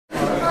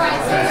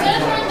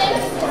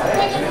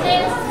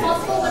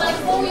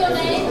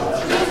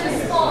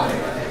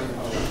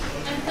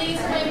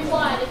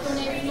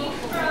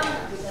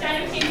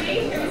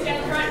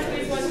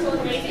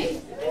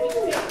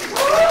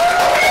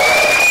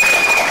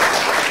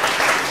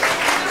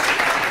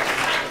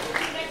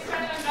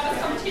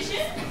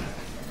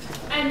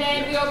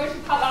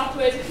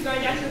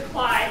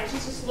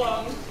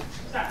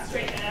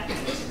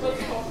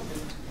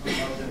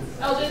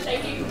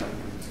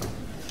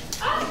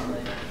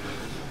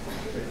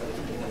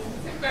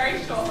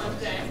short one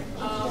today.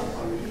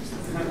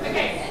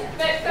 Okay,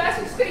 but first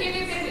I'm just going to give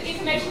you a bit of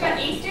information about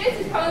Easters,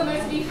 which probably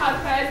most of you have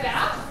heard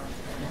about.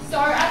 So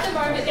at the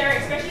moment there are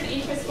expression of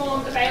interest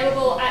forms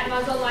available at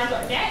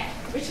muzonline.net,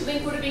 which the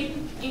link would have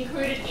been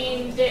included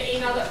in the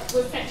email that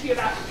was sent to you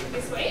about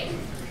this week.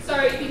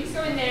 So you can just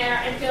go in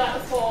there and fill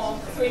out the form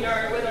so we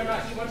know whether or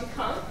not you want to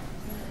come.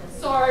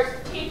 So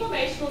team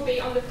formation will be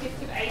on the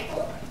 5th of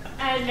April,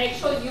 and make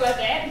sure you are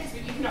there because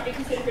you cannot be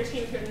considered for a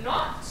team if you're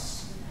not.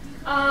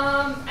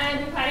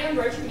 And we're planning on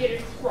road trip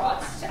getting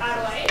across to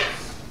Adelaide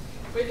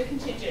with the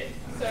contingent.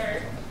 So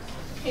I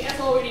think that's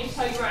all we need to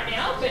tell you right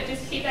now, but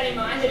just keep that in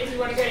mind that if you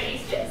want to go to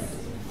Easters.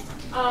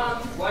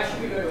 Why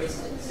should we go to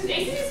Easters? Because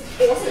Easters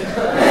is awesome.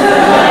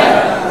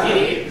 It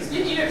is.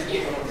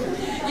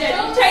 Yeah,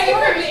 don't take it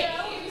from me.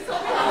 You saw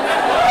me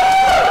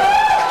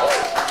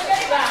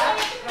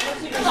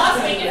last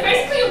week. It's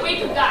basically a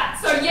week of that.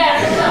 So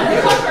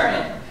yeah, cover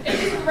it. It's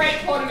just a great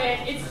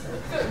tournament. It's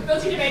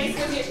built into debate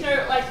skills. You get to know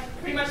like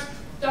pretty much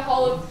the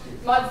whole of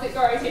MUDs that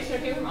goes. You get to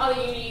know people from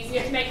other unis. You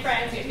get to make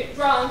friends. You get to get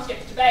drunk. You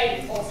get to debate.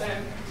 It's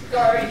awesome. Go.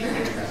 That's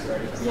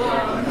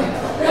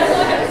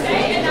all I have to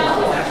say. And now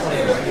we'll have to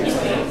Kinsey.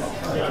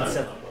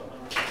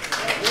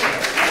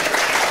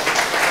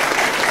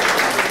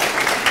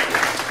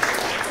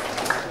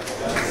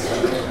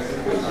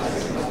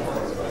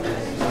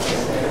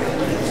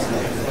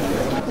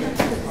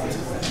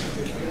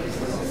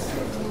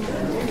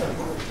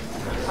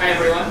 Hi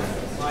everyone,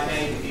 my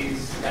name is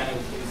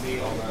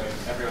Kinsey, although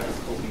everyone has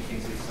called me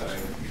Kinsey, so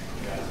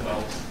yeah, as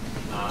well.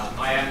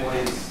 I am what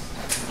is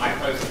I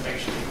most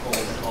affectionately called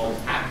an old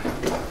hack.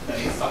 That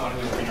is someone who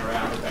has been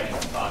around debating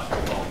for far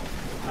too long.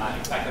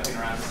 In fact, I've been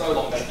around so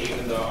long that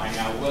even though I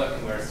now work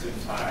and wear a suit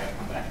and tie, I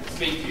come back to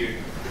speak to you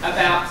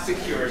about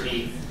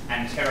security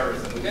and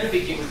terrorism. We're going to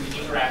begin with an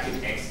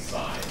interactive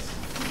exercise.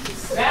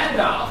 Stand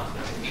up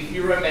if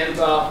you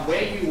remember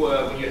where you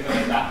were when you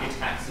heard about the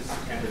attacks of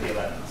September the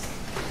 11th.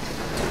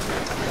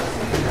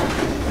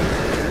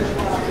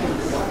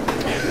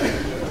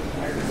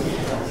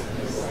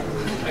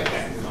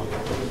 Okay.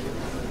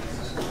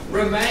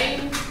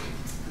 Remain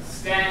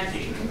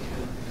standing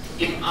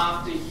if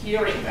after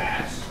hearing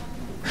that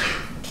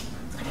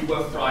you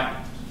were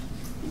frightened.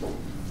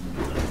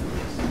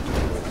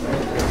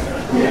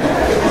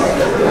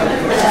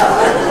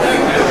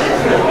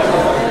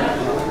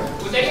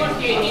 Was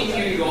anyone here in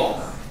New York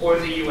or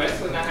in the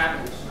US when that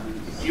happened?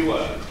 You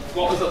were.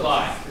 What was it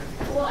like?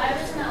 Well, I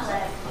was in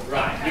LA.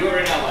 Right, you were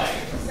in LA.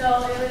 So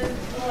it was a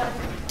little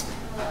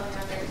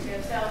younger too.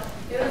 So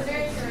it was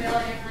very surreal. I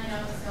didn't really know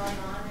what was going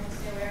on. And so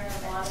we were in a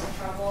lot of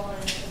trouble, and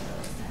it was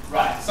really sad.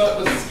 Right, so it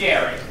was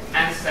scary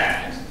and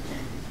sad.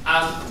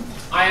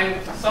 I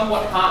am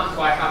somewhat heartened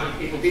by how many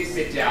people did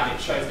sit down. It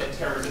shows that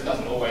terrorism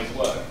doesn't always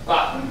work.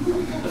 But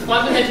the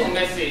fundamental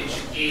message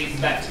is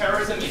that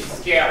terrorism is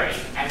scary,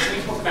 and when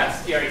we talk about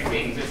scary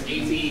things, it's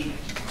easy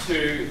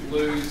to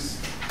lose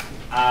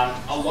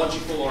a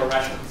logical or a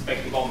rational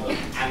perspective on them,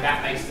 and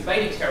that makes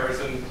debating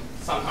terrorism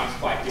sometimes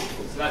quite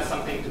difficult. So that's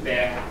something to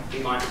bear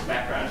in mind as a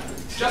background.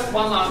 Just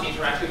one last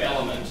interactive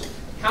element.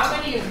 How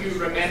many of you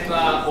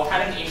remember or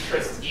had an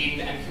interest in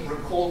and can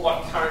recall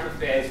what current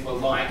affairs were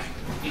like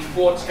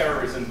before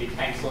terrorism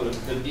became sort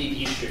of the big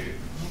issue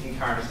in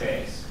current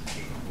affairs?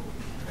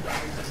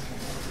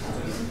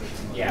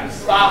 Yeah,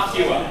 far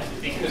fewer,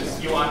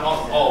 because you are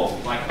not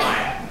old like I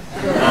am.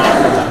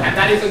 And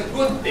that is a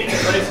good thing,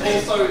 but it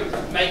also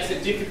makes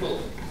it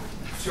difficult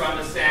to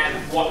understand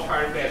what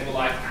current affairs were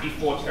like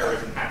before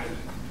terrorism happened.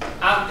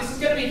 This is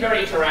going to be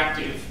very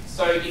interactive,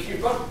 so if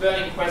you've got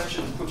burning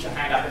questions, put your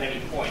hand up at any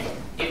point.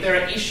 If there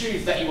are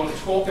issues that you want to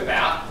talk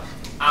about,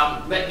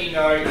 let me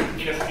know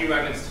in a few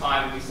moments'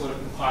 time and we sort of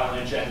compile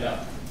an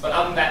agenda. But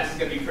other than that, this is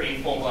going to be pretty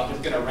informal. I'm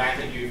just going to rant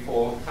at you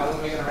for, how long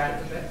are we going to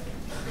rant for that?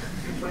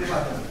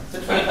 25 minutes. So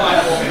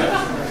 25 more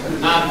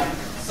minutes.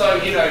 So,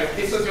 you know,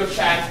 this was your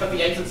chance, but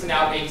the exits are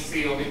now being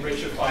sealed in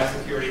breach of fire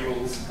security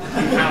rules.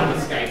 You cannot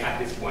escape at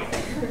this point.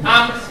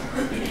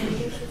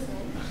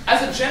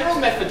 As a general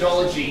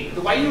methodology,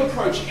 the way you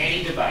approach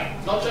any debate,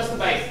 not just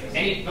debate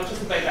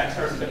about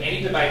terrorism, but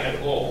any debate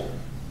at all,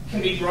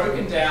 can be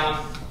broken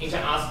down into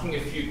asking a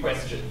few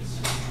questions.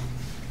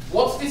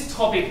 What's this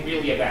topic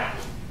really about?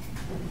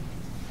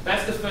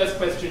 That's the first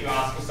question you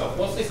ask yourself.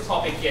 What's this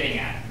topic getting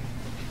at?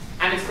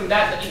 And it's from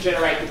that you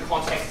generate the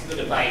context of the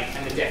debate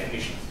and the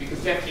definitions,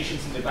 because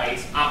definitions and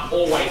debates are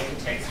always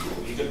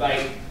contextual. You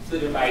debate the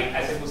debate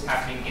as it was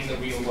happening in the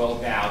real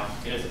world now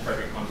in its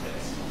appropriate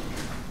context.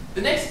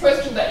 The next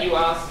question that you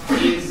ask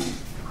is,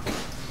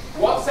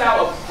 what's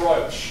our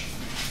approach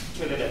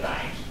to the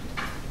debate?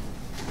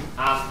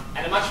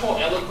 And a much more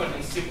eloquent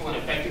and simple and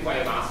effective way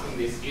of asking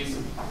this is,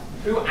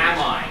 who am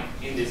I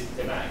in this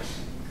debate?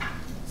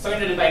 So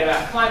in a debate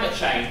about climate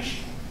change,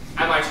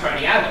 am I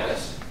Tony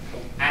Abbott,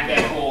 and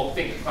therefore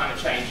think that climate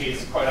change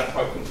is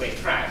quote-unquote complete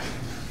trash?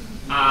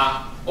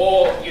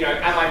 Or, you know,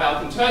 am I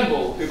Malcolm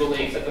Turnbull, who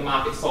believes that the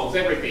market solves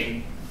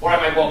everything? Or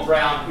am I Bob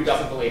Brown, who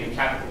doesn't believe in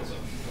capitalism?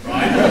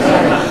 Right?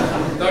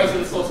 Those are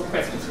the sorts of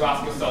questions you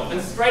ask yourself.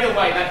 And straight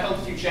away, that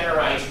helps you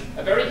generate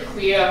a very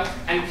clear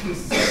and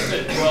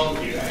consistent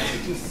worldview. And it's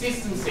the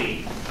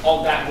consistency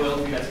of that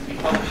worldview that's going to be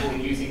helpful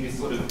in using this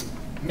sort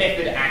of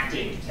method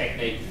acting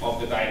technique of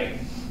debating.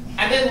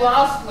 And then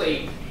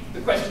lastly,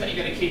 the question that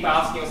you're going to keep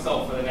asking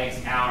yourself for the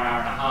next hour, hour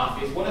and a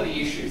half is, what are the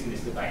issues in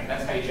this debate?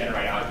 That's how you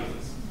generate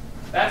arguments.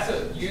 That's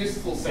a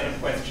useful set of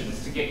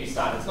questions to get you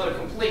started. It's not a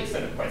complete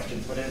set of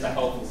questions, but it is a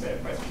helpful set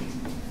of questions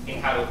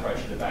in how to approach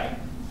a debate.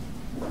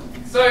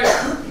 So,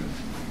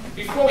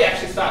 before we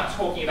actually start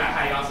talking about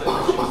how you answer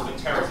questions for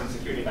terrorism and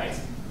security debates,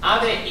 are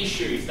there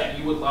issues that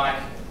you would like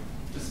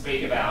to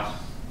speak about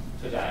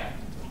today?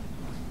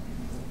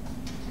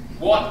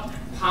 What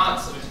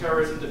parts of a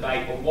terrorism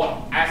debate, or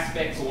what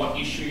aspects or what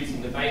issues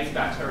in debates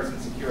about terrorism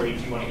and security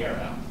do you want to hear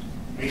about?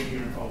 Media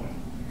involvement.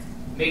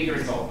 Media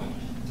involvement.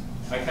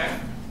 Okay,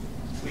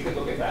 we can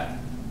look at that.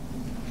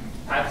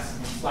 Perhaps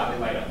slightly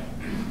later.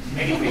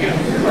 Anything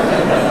else?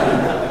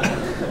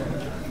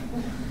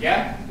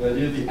 Yeah? The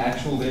idea of the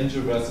actual danger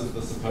versus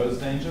the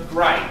supposed danger?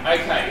 Great,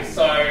 okay,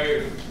 so,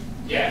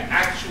 yeah,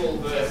 actual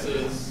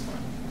versus,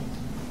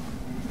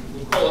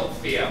 we'll call it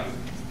fear.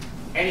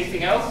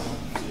 Anything else?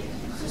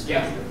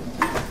 Yeah.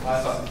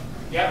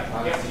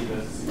 Privacy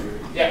versus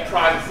security. Yeah,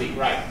 privacy,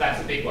 great,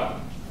 that's a big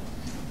one.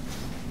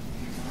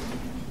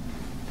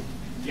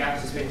 Yeah?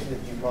 Suspension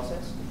of due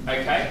process.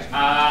 Okay,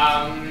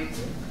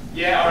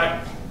 yeah,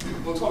 alright,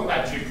 we'll talk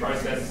about due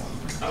process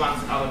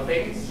amongst other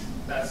things.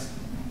 That's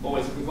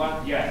always a good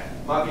one, yeah.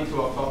 Might be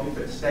too off topic,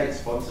 but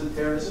state-sponsored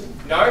terrorism?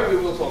 No, we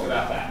will talk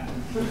about that.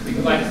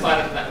 Because I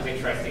decided that was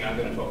interesting, I'm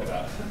going to talk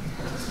about it.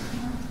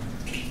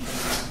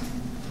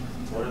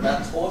 What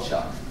about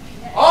torture?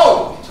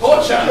 Oh,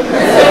 torture!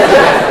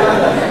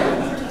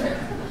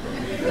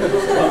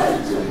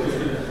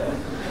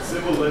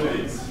 Civil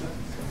liberties.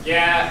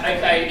 Yeah,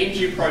 okay, in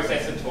due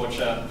process and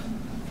torture.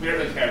 We don't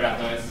really care about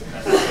those.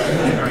 That's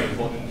very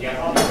important.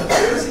 Yeah.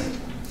 Conspiracy?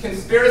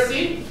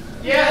 Conspiracy?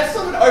 Yeah, it's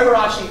sort of an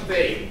overarching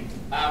theme.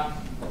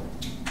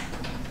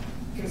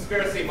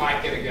 Conspiracy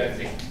might get a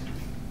Guernsey.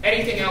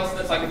 Anything else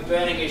that's like a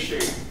burning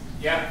issue?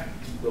 Yeah?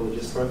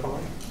 Religious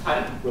profiling?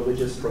 Pardon?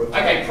 Religious profiling.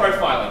 Okay,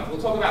 profiling.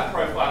 We'll talk about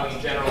profiling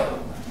in general.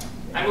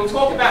 And we'll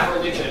talk about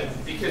religion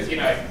because, you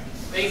know,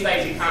 these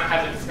days you can't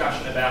have a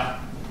discussion about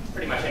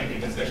pretty much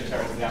anything, especially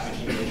terrorism, without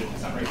mentioning religion for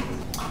some reason.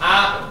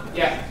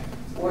 Yeah.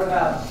 What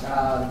about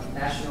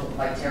national,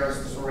 like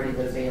terrorists already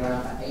that have been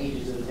around for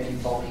ages, that have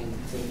been bombing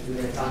things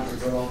within a country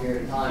for a long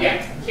period of time?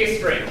 Yeah,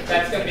 history.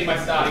 That's going to be my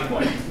starting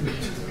point.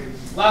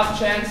 Last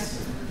chance.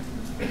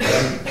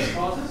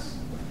 Causes?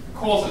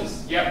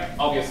 Causes. Yep,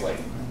 obviously.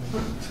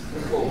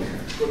 Cool.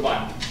 Good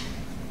one.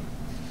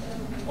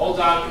 All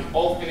done,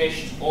 all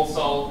finished, all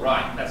sold.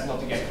 Right, that's a lot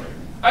to get through.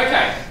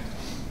 Okay.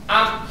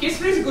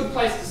 History is a good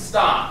place to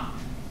start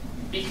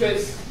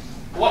because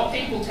what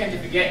people tend to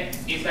forget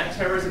is that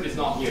terrorism is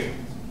not new.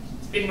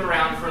 It's been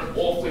around for an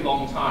awfully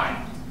long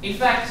time. In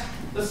fact,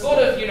 the sort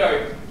of, you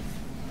know,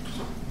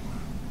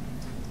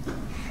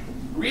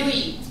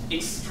 really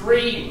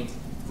extreme,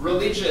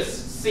 religious,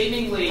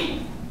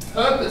 seemingly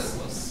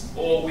purposeless,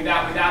 or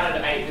without a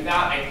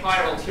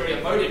higher ulterior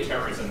motive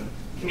terrorism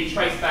can be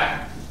traced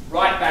back,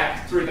 right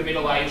back through the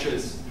Middle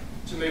Ages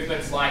to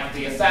movements like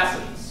the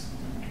Assassins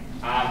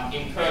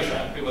in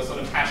Persia, who were sort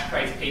of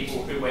hash-crazed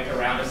people who went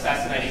around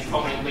assassinating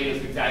prominent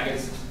leaders with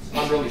daggers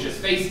on religious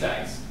feast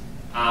days.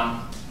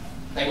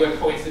 They were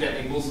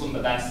coincidentally Muslim,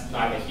 but that's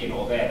neither here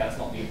nor there. That's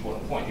not the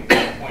important point. The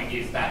important point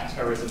is that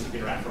terrorism has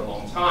been around for a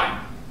long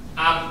time.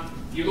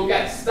 You look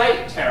at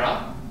state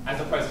terror, as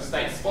opposed to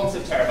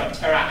state-sponsored terror, but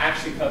terror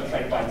actually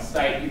perpetrated by the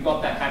state. You've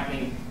got that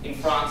happening in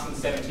France in the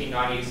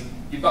 1790s.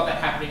 You've got that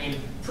happening in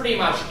pretty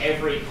much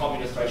every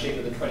communist regime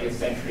of the 20th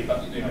century,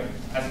 but you know,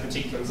 as a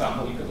particular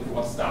example, you could look at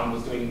what Stalin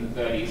was doing in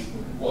the 30s,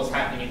 what was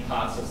happening in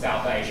parts of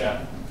South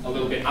Asia a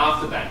little bit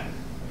after that.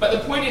 But the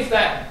point is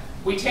that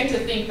we tend to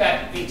think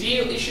that the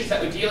issues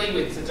that we're dealing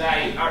with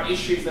today are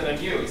issues that are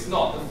new. It's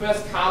not. The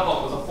first car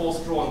bomb was a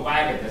horse-drawn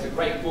wagon. There's a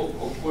great book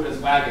called Buddha's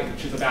Wagon,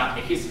 which is about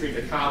a history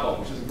of the car bomb,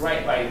 which is a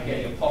great way of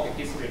getting a pocket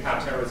history of how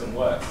terrorism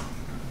works.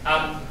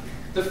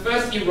 The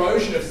first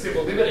erosion of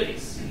civil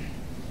liberties,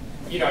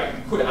 you know,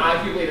 could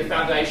arguably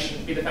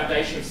be the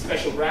foundation of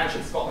Special Branch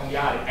at Scotland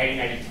Yard in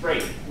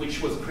 1883, which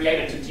was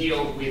created to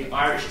deal with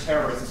Irish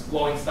terrorists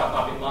blowing stuff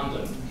up in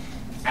London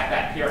at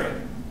that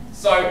period.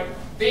 So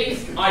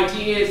these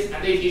ideas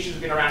and these issues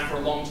have been around for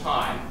a long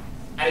time,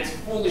 and it's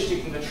foolish to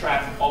get in the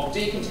trap of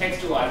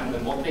decontextualizing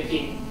them or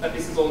thinking that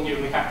this is all new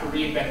and we have to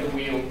reinvent the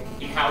wheel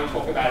in how we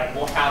talk about it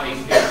or how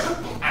these things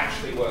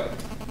actually work.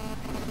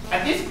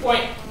 At this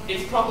point,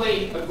 it's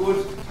probably a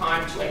good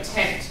time to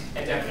attempt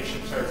a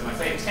definition of terrorism. I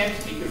say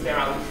attempt because there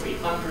are literally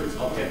hundreds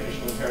of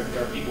definitions of terrorism.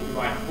 There are people who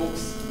write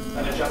books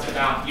that are just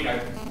about, you know,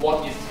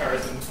 what is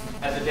terrorism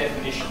as a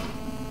definition.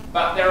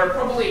 But there are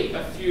probably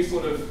a few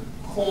sort of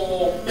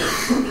core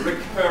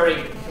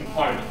recurring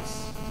components.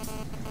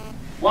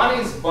 One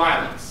is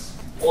violence,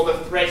 or the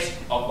threat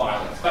of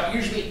violence, but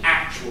usually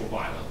actual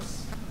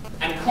violence.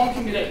 And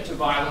concomitant to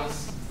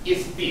violence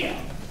is fear.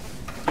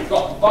 You've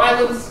got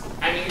violence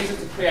and you use it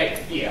to create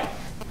fear.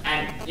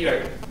 And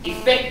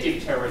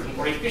effective terrorism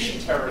or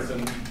efficient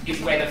terrorism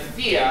is where the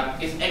fear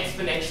is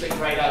exponentially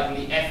greater than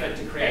the effort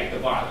to create the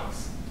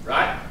violence,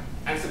 right?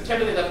 And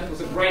September the 11th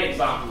was a great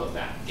example of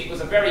that. It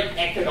was a very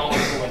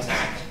economical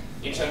attack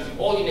in terms of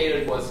all you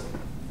needed was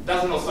a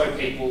dozen or so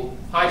people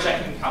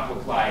hijacking a couple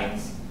of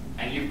planes,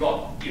 and you've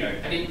got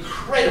an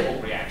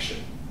incredible reaction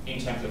in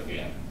terms of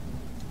fear.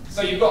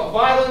 So you've got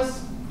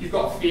violence, you've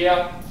got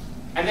fear,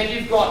 and then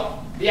you've got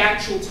the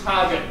actual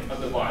target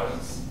of the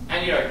violence.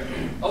 And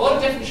a lot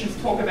of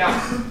definitions talk about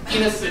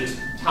innocent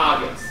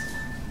targets.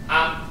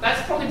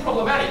 That's probably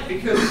problematic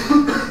because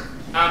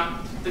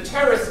the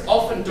terrorists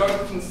often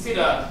don't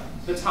consider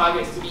the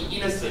targets to be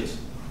innocent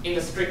in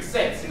the strict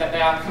sense, in that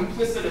they are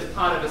complicit as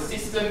part of a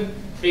system,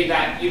 be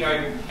that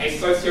a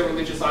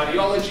socio-religious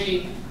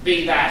ideology,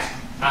 be that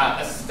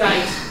a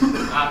state,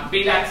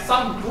 be that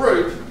some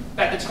group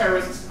that the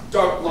terrorists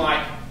don't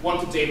like,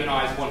 want to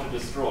demonize, want to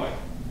destroy.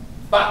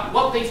 But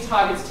what these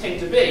targets tend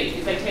to be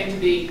is they tend to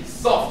be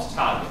soft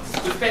targets,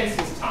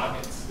 defenseless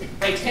targets.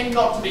 They tend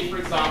not to be, for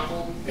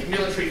example,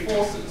 military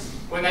forces.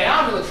 When they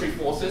are military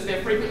forces,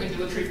 they're frequently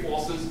military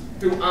forces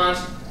who aren't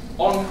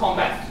on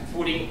combat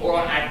footing or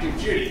on active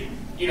duty.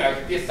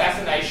 The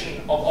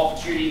assassination of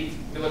off-duty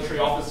military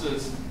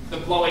officers, the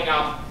blowing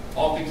up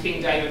of the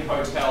King David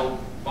Hotel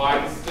by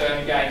the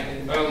Stern Gang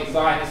in early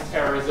Zionist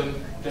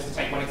terrorism. Just to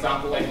take one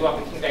example, they blew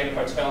up the King David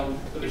Hotel.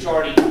 The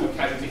majority of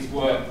casualties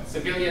were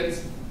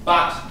civilians,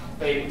 but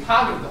they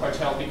targeted the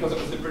hotel because it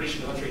was the British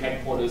military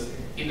headquarters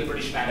in the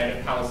British Mandate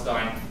of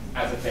Palestine,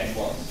 as it then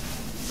was.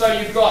 So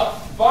you've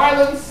got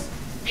violence,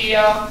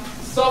 fear,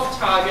 soft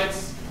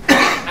targets,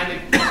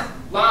 and the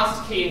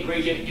last key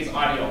ingredient is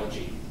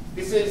ideology.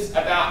 This is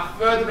about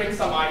furthering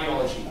some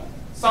ideology.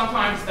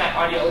 Sometimes that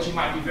ideology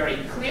might be very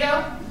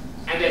clear,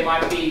 and there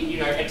might be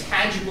a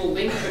tangible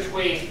link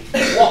between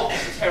what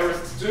the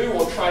terrorists do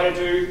or try to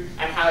do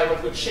and how they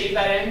want to achieve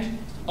that end.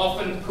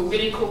 Often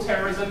political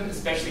terrorism,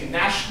 especially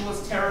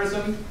nationalist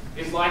terrorism,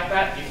 is like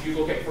that. If you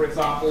look at, for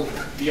example,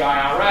 the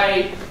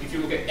IRA, if you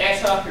look at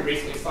ETA, who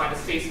recently signed a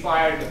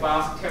ceasefire in the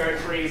Basque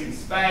territories in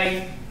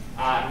Spain,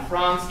 in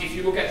France, if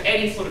you look at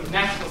any sort of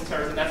nationalist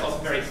terrorism, that's also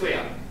very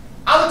clear.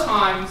 Other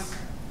times,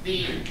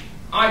 the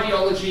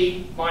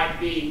ideology might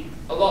be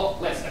a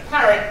lot less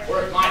apparent,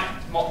 or it might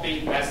not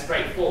be as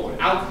straightforward.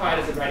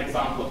 Al-Qaeda is a great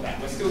example of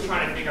that. We're still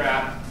trying to figure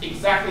out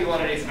exactly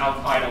what it is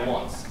Al-Qaeda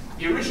wants.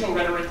 The original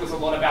rhetoric was a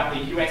lot about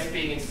the US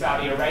being in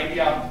Saudi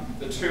Arabia,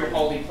 the two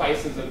holy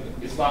places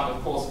of Islam,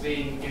 of course,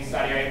 being in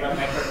Saudi Arabia,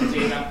 Mecca and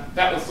Medina.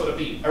 That was sort of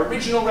the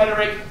original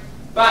rhetoric,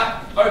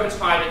 but over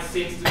time it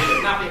seems to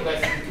be nothing less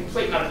than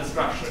complete and utter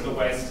destruction of the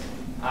West,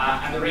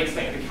 and the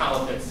reinstatement of the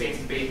caliphate seems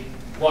to be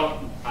what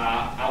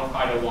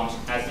Al-Qaeda want,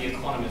 as The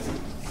Economist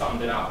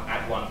summed it up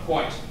at one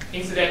point.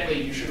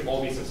 Incidentally, you should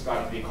all be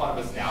subscribed to The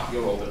Economist now,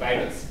 you're all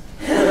debaters.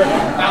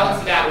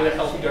 Balance it out with a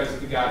healthy dose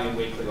of The Guardian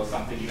Weekly or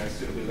something,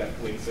 suitably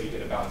left-wing, so you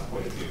get a balanced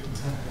point of view.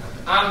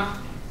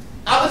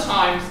 Other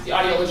times, the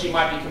ideology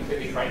might be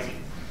completely crazy.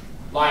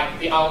 Like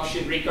the Aum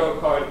Shinrikyo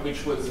Code,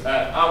 which was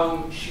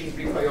Aum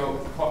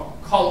Shinrikyo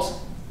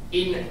cult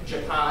in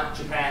Japan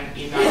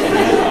in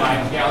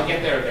 1995. Yeah, I'll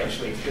get there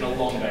eventually, it's been a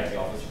long day at the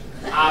office.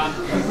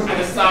 And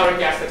the sarin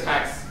gas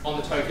attacks on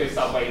the Tokyo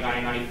subway in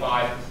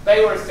 1995,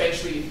 they were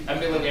essentially a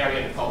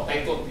millenarian cult.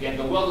 They thought the end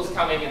of the world was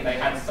coming and they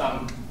had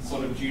some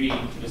sort of duty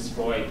to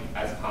destroy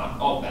as part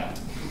of that.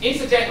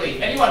 Incidentally,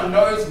 if anyone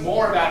knows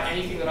more about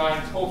anything that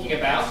I'm talking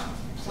about,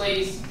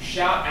 please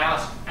shout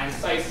out and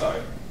say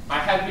so. I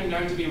have been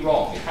known to be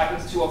wrong. It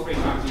happens 2 or 3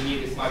 times a year.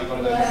 This might be one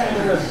of those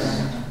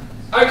occasions.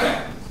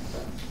 Okay,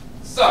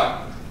 so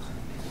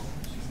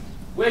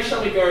where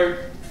shall we go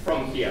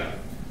from here?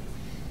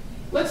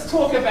 Let's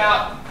talk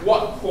about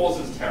what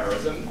causes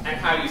terrorism and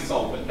how you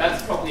solve it.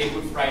 That's probably a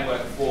good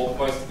framework for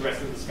most of the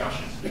rest of the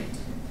discussion.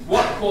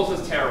 What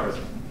causes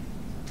terrorism?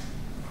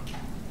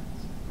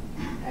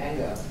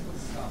 Anger.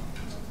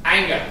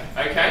 Anger.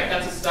 Okay,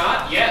 that's a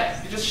start.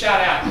 Yeah, you just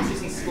shout out. This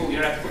isn't school. You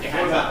don't have to put your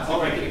hands up. It's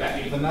not anything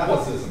about you.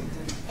 Fanaticism.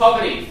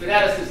 Poverty,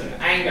 fanaticism,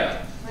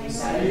 anger.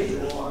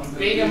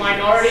 Being a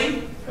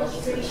minority.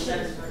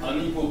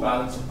 Unequal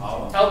balance of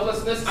power.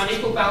 Helplessness,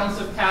 unequal balance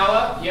of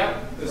power.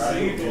 Yep.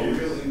 Perceived or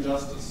real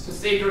injustice.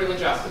 Perceived or real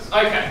injustice.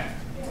 Okay.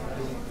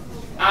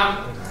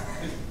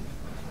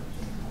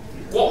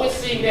 What we're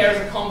seeing there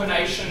is a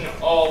combination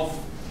of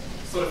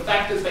sort of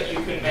factors that you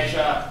can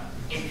measure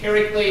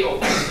empirically or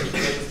factors that you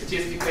can measure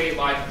statistically,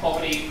 like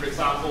poverty, for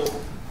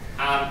example,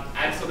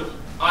 and sort of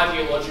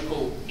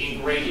ideological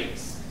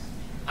ingredients.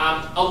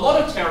 A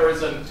lot of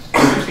terrorism,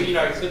 especially,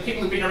 the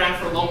people who've been around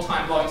for a long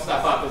time blowing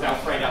stuff up, as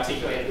Alfred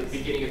articulated at the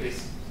beginning of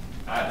this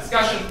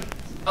discussion,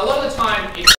 a lot of the time it's